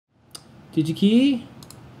DigiKey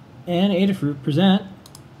and Adafruit present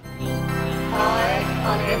Eye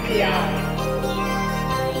on MPI.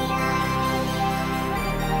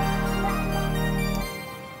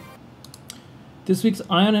 This week's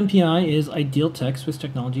Eye on MPI is Ideal Tech, Swiss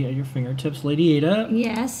technology at your fingertips. Lady Ada,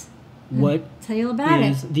 Yes. what Tell you all about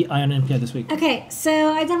is it. the Eye on MPI this week? Okay,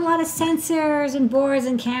 so I've done a lot of sensors and boards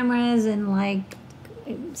and cameras and like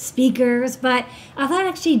speakers, but I thought I'd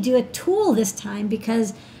actually do a tool this time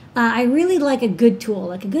because I really like a good tool.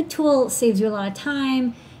 Like a good tool saves you a lot of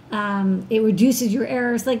time. It reduces your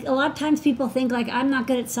errors. Like a lot of times people think like I'm not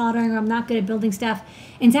good at soldering or I'm not good at building stuff,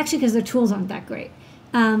 and it's actually because their tools aren't that great.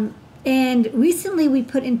 And recently we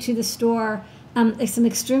put into the store some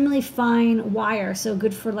extremely fine wire, so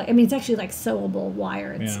good for like, I mean, it's actually like sewable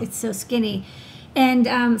wire. It's so skinny. And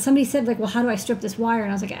somebody said like, well, how do I strip this wire?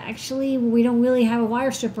 And I was like, actually, we don't really have a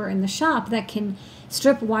wire stripper in the shop that can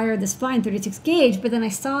strip wire this fine, 36 gauge. But then I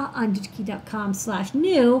saw on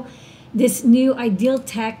digikey.com/new this new Ideal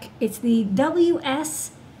Tech. It's the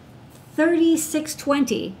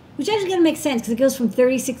WS3620. Which actually going to make sense because it goes from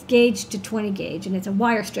 36 gauge to 20 gauge, and it's a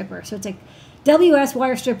wire stripper. So it's like WS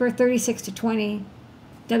wire stripper 36 to 20,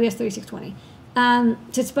 WS3620. So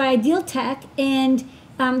it's by Ideal Tech, and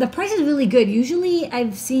the price is really good. Usually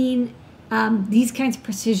I've seen these kinds of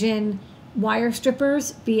precision wire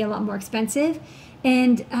strippers be a lot more expensive.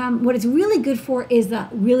 And what it's really good for is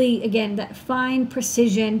that fine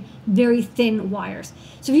precision, very thin wires.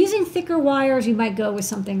 So if you're using thicker wires, you might go with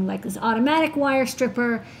something like this automatic wire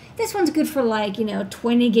stripper. This one's good for like,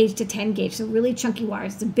 20 gauge to 10 gauge, so really chunky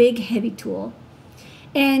wires. It's a big, heavy tool.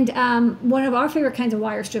 And one of our favorite kinds of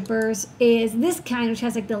wire strippers is this kind, which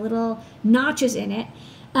has like the little notches in it.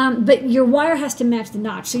 But your wire has to match the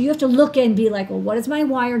notch. So you have to look and be like, well, what is my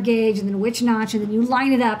wire gauge? And then which notch? And then you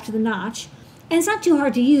line it up to the notch. And it's not too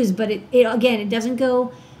hard to use, but it doesn't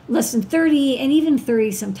go less than 30, and even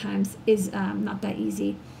 30 sometimes is not that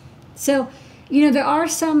easy. So, there are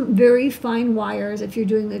some very fine wires. If you're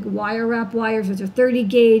doing like wire wrap wires, which are 30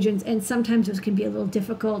 gauge, and sometimes those can be a little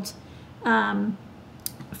difficult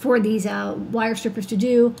for these wire strippers to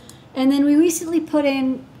do. And then we recently put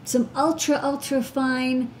in some ultra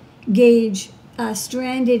fine gauge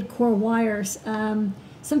stranded core wires.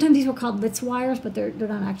 Sometimes these were called Litz wires, but they're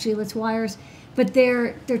not actually Litz wires. But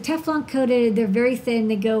they're Teflon coated, they're very thin,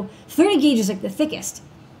 they go, 30 gauge is like the thickest.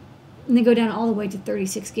 And they go down all the way to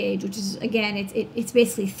 36 gauge, which is, again, it's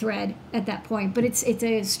basically thread at that point. But it's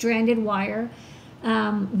a stranded wire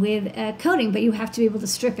with a coating, but you have to be able to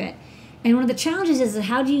strip it. And one of the challenges is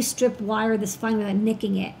how do you strip wire this fine without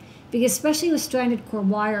nicking it? Because especially with stranded core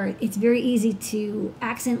wire, it's very easy to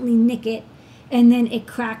accidentally nick it, and then it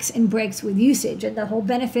cracks and breaks with usage. And the whole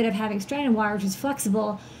benefit of having stranded wire, which is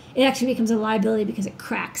flexible, it actually becomes a liability because it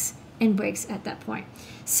cracks and breaks at that point.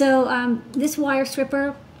 So this wire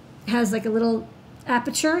stripper has like a little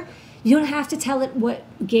aperture. You don't have to tell it what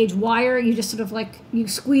gauge wire. You just sort of like, you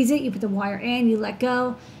squeeze it, you put the wire in, you let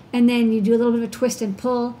go, and then you do a little bit of a twist and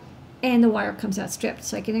pull, and the wire comes out stripped.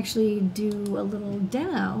 So I can actually do a little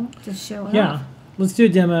demo to show it off. Let's do a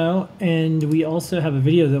demo, and we also have a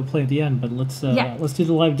video that will play at the end, but let's do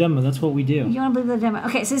the live demo. That's what we do. You want to believe the demo?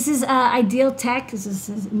 Okay, so this is Ideal Tech. This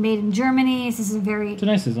is made in Germany. This is It's a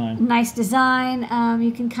nice design. Nice design.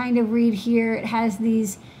 You can kind of read here. It has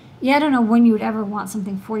these, I don't know when you would ever want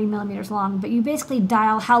something 40 millimeters long, but you basically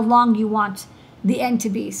dial how long you want the end to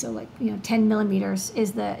be. So like, 10 millimeters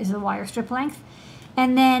is the wire strip length.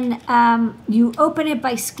 And then you open it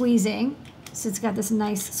by squeezing. So it's got this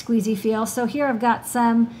nice squeezy feel. So here I've got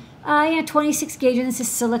some 26 gauge, and this is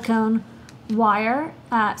silicone wire.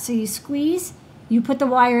 So you squeeze, you put the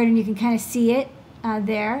wire in, and you can kind of see it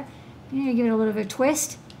there. You give it a little bit of a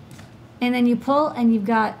twist, and then you pull, and you've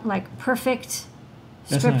got like perfect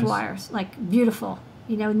stripped wires, like beautiful.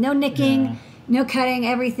 No nicking, no cutting,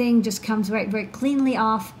 everything just comes very cleanly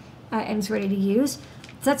off, and it's ready to use.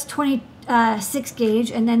 So that's 26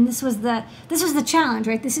 gauge, and then this was the challenge,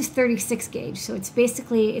 right? This is 36 gauge, so it's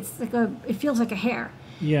basically it feels like a hair.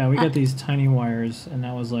 Yeah, we got these tiny wires, and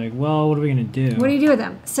that was like, well, what are we gonna do? What do you do with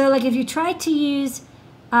them? So like if you try to use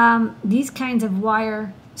these kinds of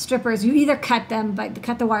wire strippers, you either cut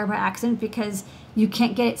the wire by accident because you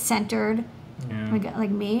can't get it centered,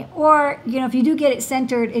 like me, or if you do get it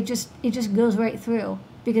centered, it just goes right through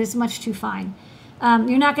because it's much too fine.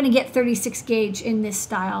 You're not going to get 36 gauge in this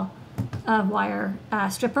style of wire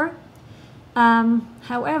stripper.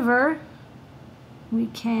 However, we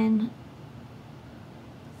can,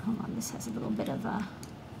 hold on, this has a little bit of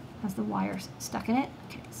has the wires stuck in it.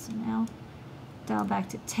 Okay, so now dial back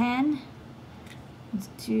to 10. Let's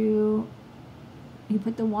do, you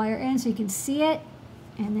put the wire in so you can see it.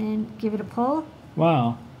 and then give it a pull.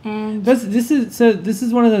 Wow. And this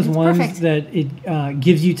is one of those ones perfect. that it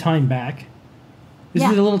gives you time back. This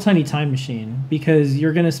is a little tiny time machine because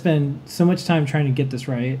you're going to spend so much time trying to get this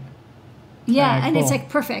right. Yeah, and cool. it's like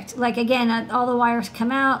perfect. Like again, all the wires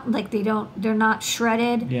come out. Like they're not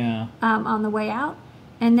shredded. Yeah. On the way out,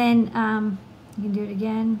 and then you can do it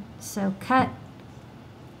again. So cut,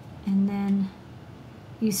 and then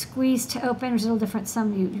you squeeze to open. There's a little different.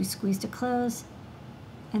 Some you squeeze to close,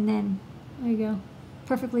 and then there you go,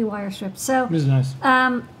 perfectly wire stripped. So This is nice.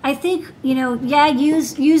 I think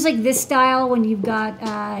use like this style when you've got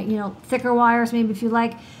thicker wires, maybe if you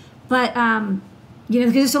like, but.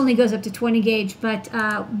 Because this only goes up to 20 gauge, but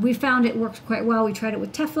we found it works quite well. We tried it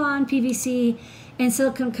with Teflon, PVC, and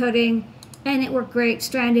silicone coating, and it worked great,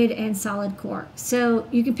 stranded and solid core. So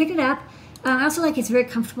you can pick it up. I also like it's very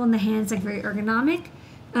comfortable in the hands, like very ergonomic.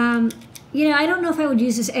 I don't know if I would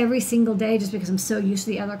use this every single day just because I'm so used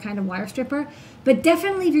to the other kind of wire stripper, but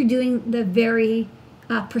definitely if you're doing the very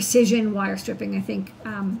precision wire stripping, I think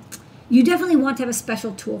you definitely want to have a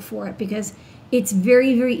special tool for it because it's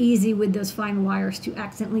very, very easy with those fine wires to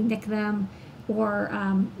accidentally nick them or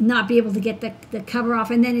not be able to get the cover off.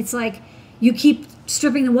 And then it's like you keep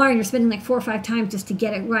stripping the wire and you're spending like 4 or 5 times just to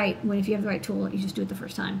get it right, when if you have the right tool, you just do it the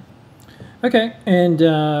first time. Okay, and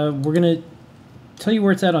we're going to tell you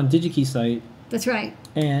where it's at on DigiKey site. That's right.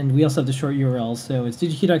 And we also have the short URL. So it's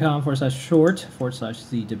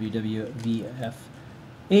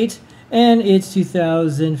digikey.com/short/CWWVF8. And it's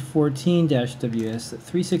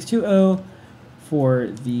 2014-WS3620 for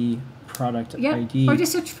the product ID. Or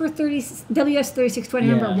just search for WS3620.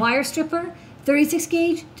 Remember, wire stripper, 36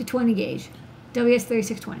 gauge to 20 gauge.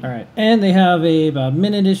 WS3620. All right. And they have about a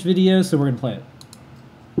minute-ish video, so we're going to play it.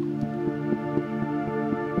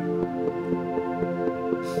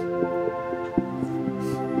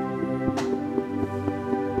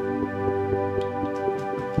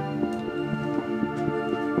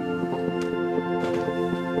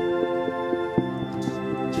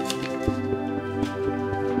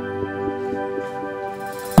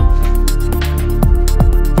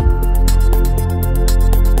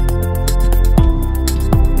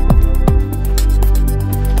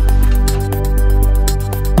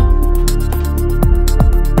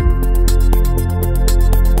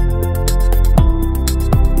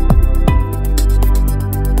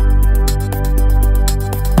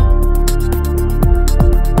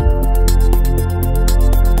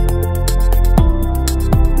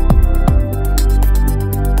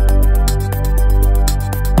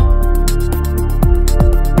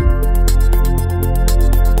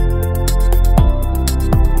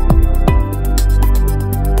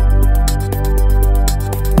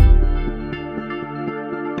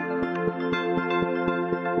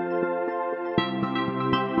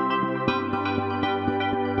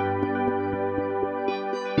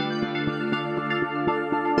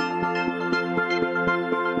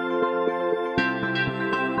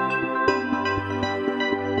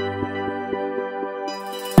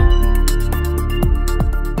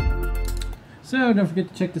 So don't forget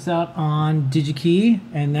to check this out on DigiKey,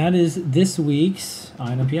 and that is this week's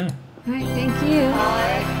Eye on NPI. All right, thank you.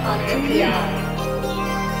 Eye on NPI.